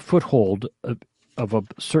kind of a foothold of a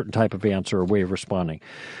certain type of answer or way of responding.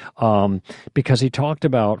 Because he talked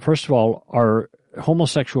about, first of all, are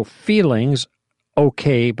homosexual feelings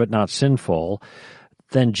okay but not sinful?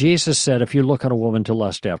 Then Jesus said, if you look on a woman to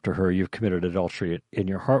lust after her, you've committed adultery in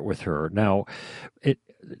your heart with her. Now,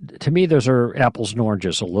 to me, those are apples and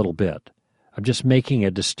oranges a little bit. I'm just making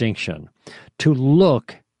a distinction. To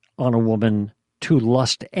look on a woman to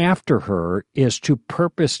lust after her is to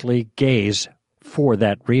purposely gaze for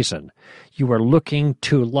that reason. You are looking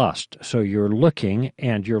to lust. So you're looking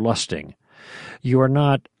and you're lusting. You are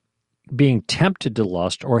not being tempted to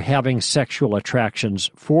lust or having sexual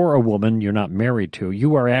attractions for a woman you're not married to.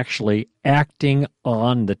 You are actually acting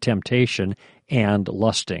on the temptation and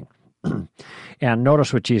lusting. And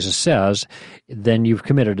notice what Jesus says, then you've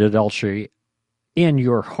committed adultery in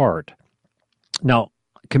your heart. Now,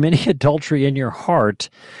 committing adultery in your heart,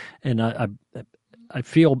 and I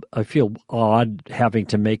feel odd having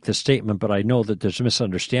to make this statement, but I know that there's a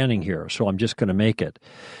misunderstanding here, so I'm just going to make it.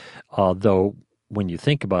 Though when you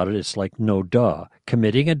think about it, it's like no duh.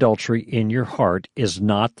 Committing adultery in your heart is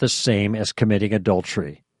not the same as committing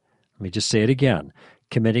adultery. Let me just say it again.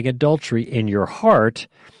 Committing adultery in your heart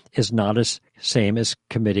is not as same as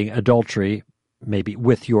committing adultery maybe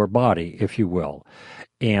with your body, if you will.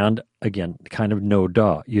 And again, kind of no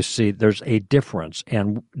duh. You see, there's a difference,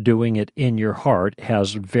 and doing it in your heart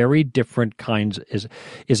has very different kinds, is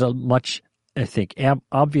a much, I think,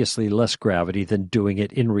 obviously less gravity than doing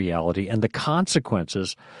it in reality, and the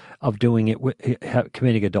consequences of doing it,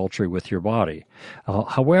 committing adultery with your body.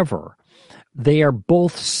 However, they are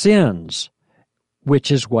both sins,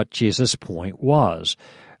 which is what Jesus' point was.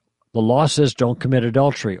 The law says don't commit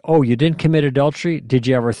adultery. Oh, you didn't commit adultery? Did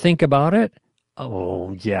you ever think about it?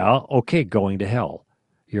 Oh, yeah. Okay, going to hell.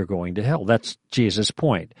 You're going to hell. That's Jesus'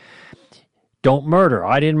 point. Don't murder.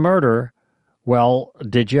 I didn't murder. Well,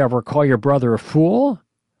 did you ever call your brother a fool?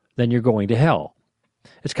 Then you're going to hell.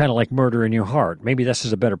 It's kind of like murder in your heart. Maybe this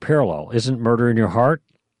is a better parallel. Isn't murder in your heart,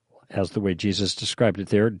 as the way Jesus described it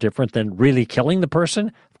there, different than really killing the person?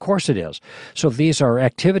 Of course it is. So these are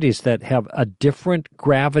activities that have a different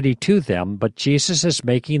gravity to them, but Jesus is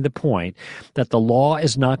making the point that the law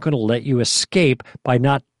is not going to let you escape by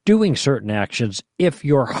not doing certain actions if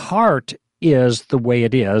your heart is the way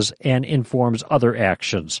it is and informs other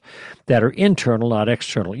actions that are internal, not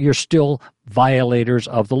external. You're still violators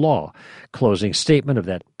of the law. Closing statement of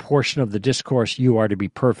that portion of the discourse, you are to be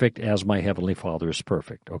perfect as my heavenly Father is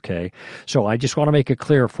perfect, okay? So I just want to make it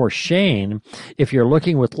clear for Shane, if you're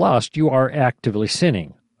looking with lust, you are actively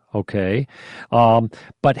sinning, okay?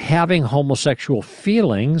 But having homosexual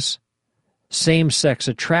feelings, same-sex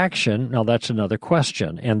attraction, now that's another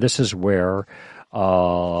question, and this is where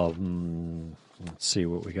let's see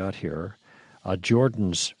what we got here.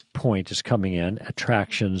 Jordan's point is coming in.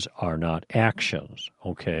 Attractions are not actions.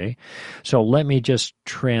 Okay, so let me just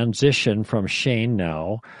transition from Shane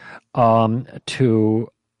now to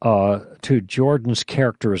Jordan's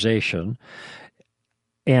characterization.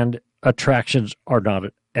 And attractions are not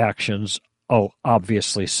actions. Oh,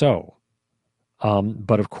 obviously so.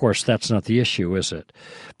 But of course, that's not the issue, is it?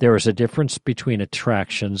 There is a difference between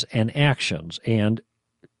attractions and actions, and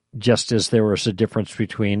just as there is a difference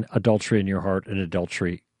between adultery in your heart and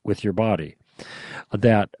adultery with your body.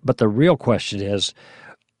 But the real question is,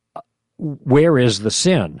 where is the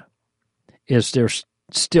sin? Is there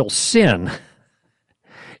still sin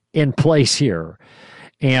in place here?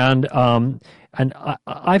 And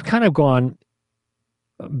I've kind of gone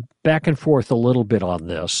back and forth a little bit on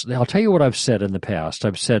this. I'll tell you what I've said in the past.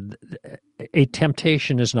 I've said a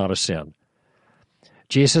temptation is not a sin.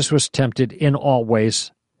 Jesus was tempted in all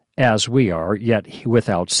ways as we are, yet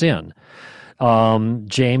without sin.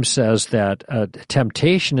 James says that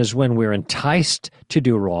temptation is when we're enticed to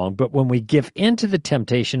do wrong, but when we give into the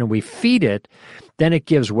temptation and we feed it, then it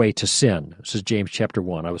gives way to sin. This is James chapter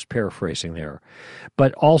 1. I was paraphrasing there.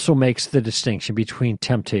 But also makes the distinction between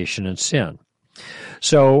temptation and sin.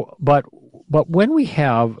 So, but when we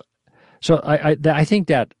have, so I think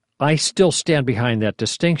that I still stand behind that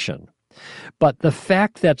distinction. But the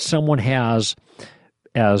fact that someone has,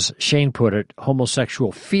 as Shane put it,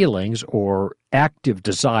 homosexual feelings or active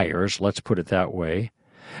desires, let's put it that way,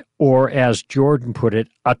 or as Jordan put it,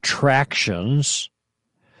 attractions,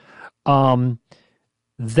 that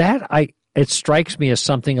it strikes me as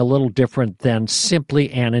something a little different than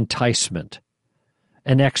simply an enticement,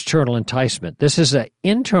 an external enticement. This is an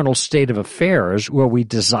internal state of affairs where we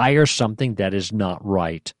desire something that is not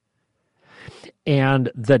right. And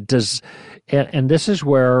this is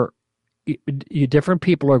where different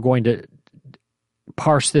people are going to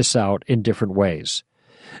parse this out in different ways.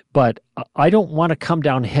 But I don't want to come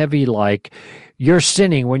down heavy like you're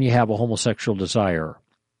sinning when you have a homosexual desire.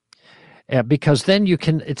 Because then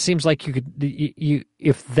it seems like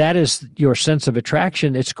if that is your sense of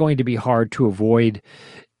attraction, it's going to be hard to avoid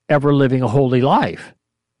ever living a holy life.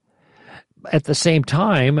 At the same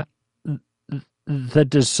time, the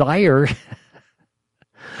desire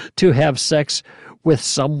to have sex with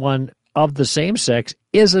someone of the same sex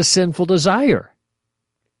is a sinful desire.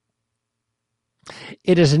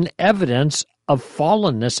 It is an evidence of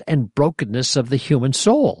fallenness and brokenness of the human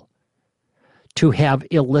soul to have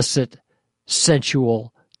illicit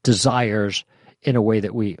sensual desires in a way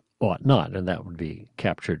that we ought not, and that would be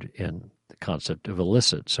captured in the concept of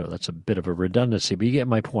illicit. So that's a bit of a redundancy, but you get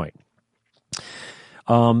my point.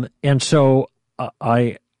 And so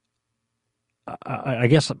I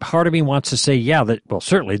guess part of me wants to say,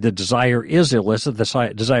 certainly the desire is illicit,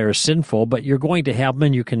 the desire is sinful, but you're going to have them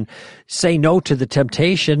and you can say no to the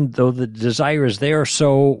temptation, though the desire is there.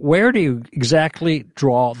 So where do you exactly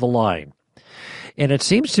draw the line? And it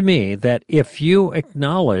seems to me that if you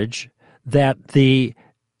acknowledge that the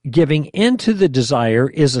giving into the desire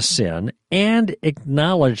is a sin and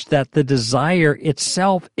acknowledge that the desire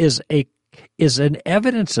itself is an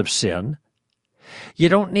evidence of sin, you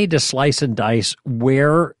don't need to slice and dice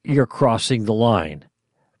where you're crossing the line.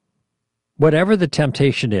 Whatever the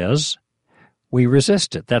temptation is, we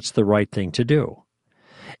resist it. That's the right thing to do.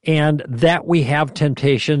 And that we have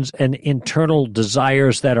temptations and internal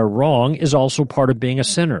desires that are wrong is also part of being a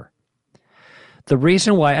sinner. The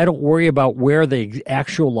reason why I don't worry about where the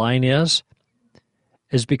actual line is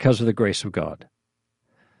because of the grace of God.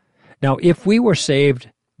 Now, if we were saved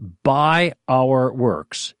by our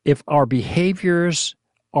works, if our behaviors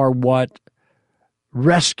are what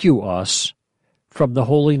rescue us from the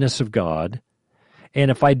holiness of God, and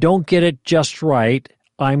if I don't get it just right,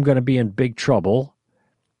 I'm going to be in big trouble,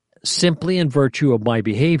 simply in virtue of my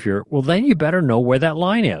behavior, well, then you better know where that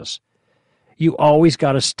line is. You always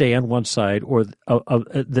got to stay on one side or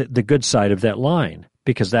the good side of that line,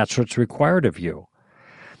 because that's what's required of you.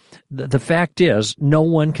 The fact is, no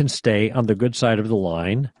one can stay on the good side of the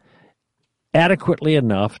line adequately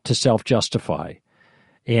enough to self-justify.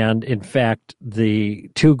 And in fact, the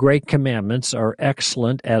two great commandments are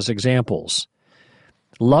excellent as examples.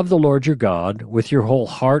 Love the Lord your God with your whole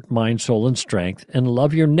heart, mind, soul, and strength, and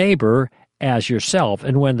love your neighbor as yourself.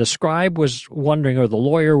 And when the scribe was wondering, or the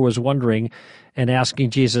lawyer was wondering and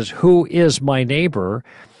asking Jesus, who is my neighbor?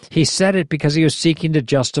 He said it because he was seeking to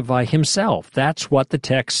justify himself. That's what the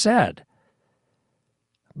text said.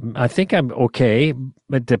 I think I'm okay,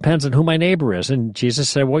 but it depends on who my neighbor is. And Jesus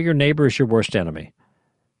said, well, your neighbor is your worst enemy.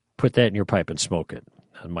 Put that in your pipe and smoke it,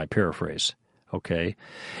 in my paraphrase. Okay?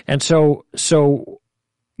 And so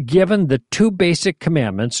given the two basic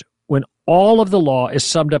commandments, when all of the law is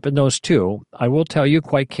summed up in those two, I will tell you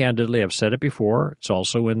quite candidly, I've said it before, it's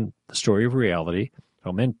also in the story of reality,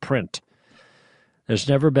 I'm in print. There's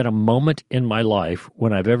never been a moment in my life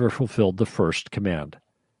when I've ever fulfilled the first command,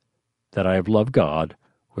 that I have loved God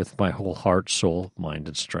with my whole heart, soul, mind,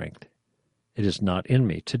 and strength. It is not in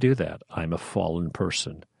me to do that. I'm a fallen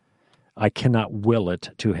person. I cannot will it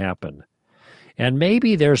to happen. And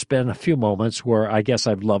maybe there's been a few moments where I guess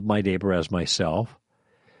I've loved my neighbor as myself,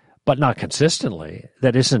 but not consistently.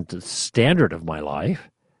 That isn't the standard of my life.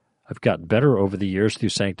 I've gotten better over the years through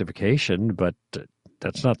sanctification, but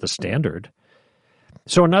that's not the standard.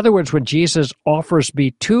 So in other words, when Jesus offers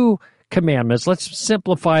me two commandments, let's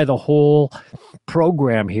simplify the whole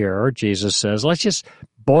program here. Jesus says, let's just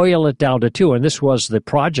boil it down to two. And this was the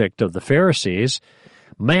project of the Pharisees.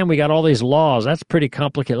 Man, we got all these laws. That's pretty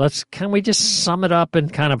complicated. Can we just sum it up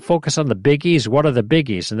and kind of focus on the biggies? What are the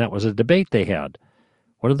biggies? And that was a debate they had.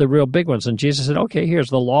 What are the real big ones? And Jesus said, okay, here's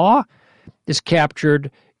the law is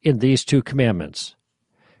captured in these two commandments.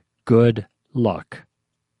 Good luck.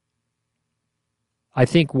 I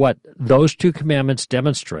think what those two commandments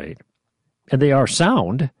demonstrate, and they are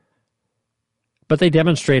sound, but they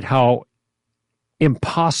demonstrate how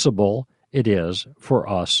impossible it is for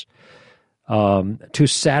us to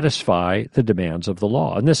satisfy the demands of the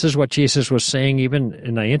law. And this is what Jesus was saying even,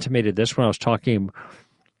 and I intimated this when I was talking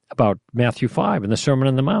about Matthew 5 and the Sermon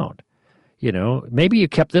on the Mount. You know, maybe you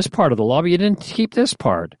kept this part of the law, but you didn't keep this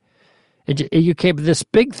part. And you came to this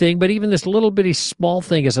big thing, but even this little bitty small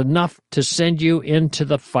thing is enough to send you into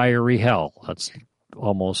the fiery hell. That's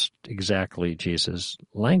almost exactly Jesus'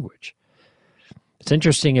 language. It's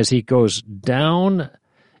interesting as he goes down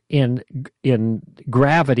in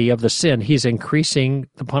gravity of the sin, he's increasing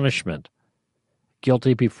the punishment.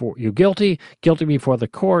 Guilty before guilty before the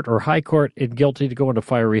court or high court, and guilty to go into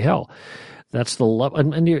fiery hell. That's the love.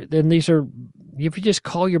 And these are, if you just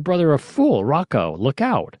call your brother a fool, Rocco, look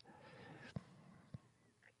out.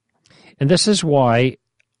 And this is why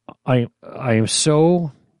I am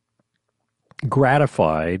so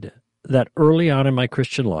gratified that early on in my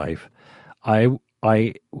Christian life, it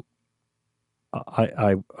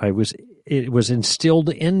was instilled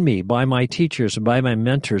in me by my teachers and by my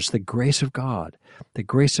mentors, the grace of God, the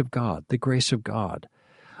grace of God, the grace of God.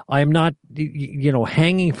 I am not,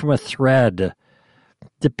 hanging from a thread,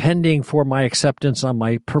 depending for my acceptance on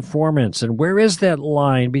my performance. And where is that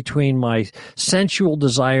line between my sensual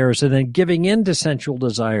desires and then giving in to sensual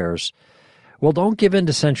desires? Well, don't give in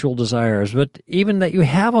to sensual desires, but even that you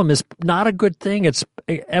have them is not a good thing. It's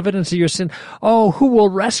evidence of your sin. Oh, who will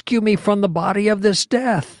rescue me from the body of this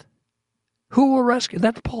death? Who will rescue?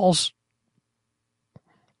 That's Paul's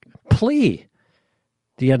plea.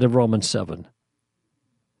 The end of Romans 7.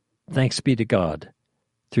 Thanks be to God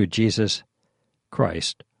through Jesus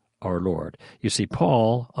Christ our Lord. You see,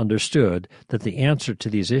 Paul understood that the answer to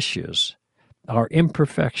these issues, our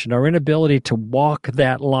imperfection, our inability to walk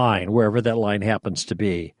that line, wherever that line happens to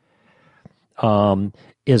be,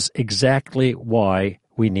 is exactly why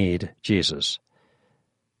we need Jesus.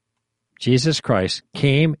 Jesus Christ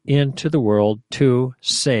came into the world to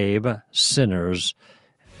save sinners,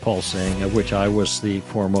 Paul saying, of which I was the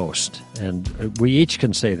foremost. And we each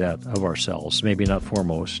can say that of ourselves, maybe not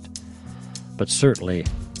foremost, but certainly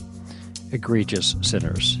egregious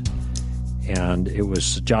sinners. And it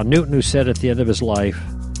was John Newton who said at the end of his life,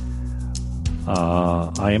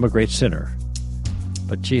 I am a great sinner,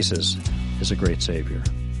 but Jesus is a great Savior.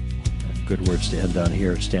 Good words to end on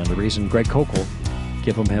here. Stand to reason. Greg Koukl,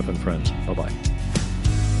 give them heaven, friends. Bye-bye.